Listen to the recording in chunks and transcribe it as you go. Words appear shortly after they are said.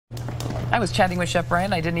I was chatting with Chef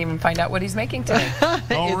Bryan. I didn't even find out what he's making today.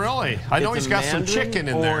 Oh, really? I know he's got some chicken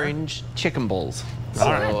in there. Orange chicken bowls. So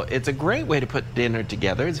right. it's a great way to put dinner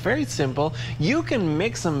together. It's very simple. You can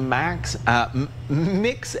mix and match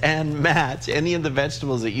any of the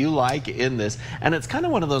vegetables that you like in this, and it's kind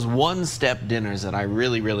of one of those one-step dinners that I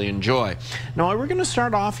really, really enjoy. Now, we're going to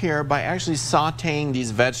start off here by actually sautéing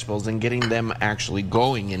these vegetables and getting them actually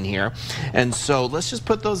going in here. And so let's just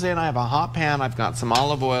put those in. I have a hot pan. I've got some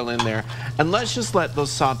olive oil in there, and let's just let those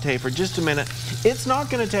saute for just a minute. It's not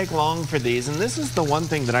going to take long for these, and this is the one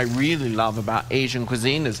thing that I really love about Asian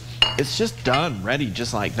cuisine is it's just done, ready,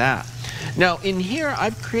 just like that. Now in here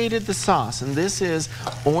I've created the sauce, and this is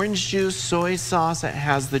orange juice soy sauce. It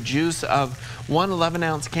has the juice of one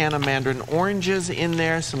 11-ounce can of Mandarin oranges in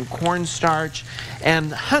there, some cornstarch,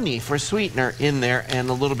 and honey for sweetener in there, and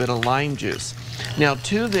a little bit of lime juice. Now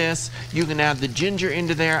to this, you can add the ginger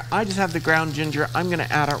into there. I just have the ground ginger. I'm going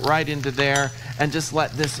to add it right into there and just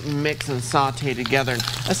let this mix and saute together. And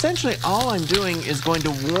essentially all I'm doing is going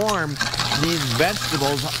to warm these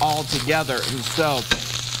vegetables all together, and so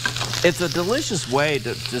it's a delicious way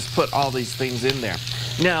to just put all these things in there.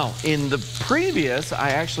 Now, in the previous, I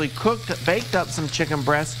actually baked up some chicken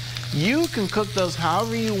breasts. You can cook those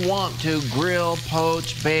however you want to, grill,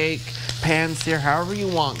 poach, bake, pan-sear, however you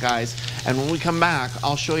want, guys. And when we come back,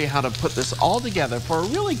 I'll show you how to put this all together for a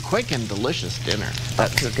really quick and delicious dinner.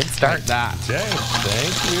 That's a good start. Like that. Okay,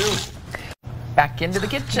 thank you. Back into the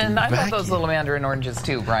kitchen. I love those little Mandarin oranges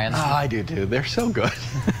too, Bryan. Oh, I do too. They're so good.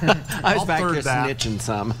 I was back here snitching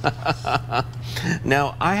some.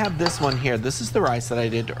 Now, I have this one here. This is the rice that I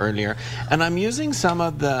did earlier. And I'm using some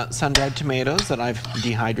of the sun-dried tomatoes that I've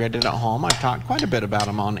dehydrated at home. I've talked quite a bit about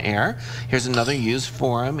them on air. Here's another used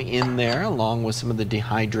form in there, along with some of the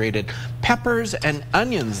dehydrated peppers and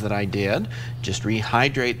onions that I did. Just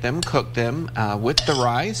rehydrate them, cook them with the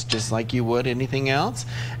rice, just like you would anything else.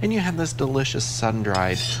 And you have this delicious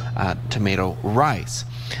sun-dried tomato rice.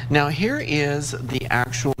 Now here is the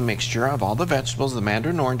actual mixture of all the vegetables, the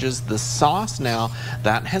Mandarin oranges, the sauce now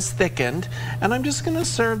that has thickened, and I'm just going to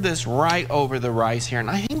serve this right over the rice here. And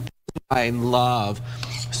I think I love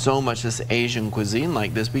so much this Asian cuisine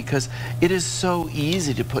like this because it is so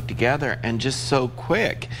easy to put together and just so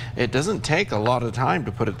quick. It doesn't take a lot of time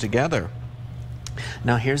to put it together.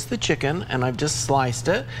 Now here's the chicken, and I've just sliced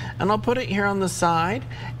it, and I'll put it here on the side.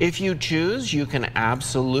 If you choose, you can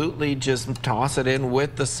absolutely just toss it in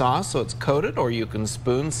with the sauce so it's coated, or you can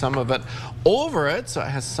spoon some of it over it so it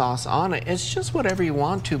has sauce on it. It's just whatever you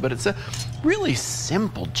want to, but it's a really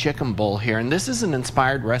simple chicken bowl here, and this is an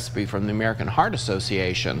inspired recipe from the American Heart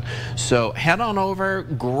Association. So head on over,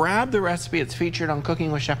 grab the recipe. It's featured on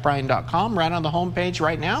cookingwithchefbryan.com right on the homepage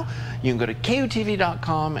right now. You can go to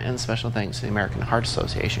KUTV.com, and special thanks to the American Heart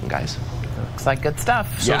Association, guys. Looks like good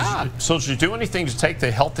stuff. Yeah. So did you do anything to take the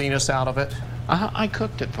healthiness out of it? I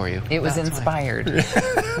cooked it for you. It was inspired.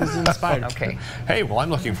 It was inspired. Okay. Hey, well, I'm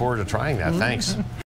looking forward to trying that. Thanks.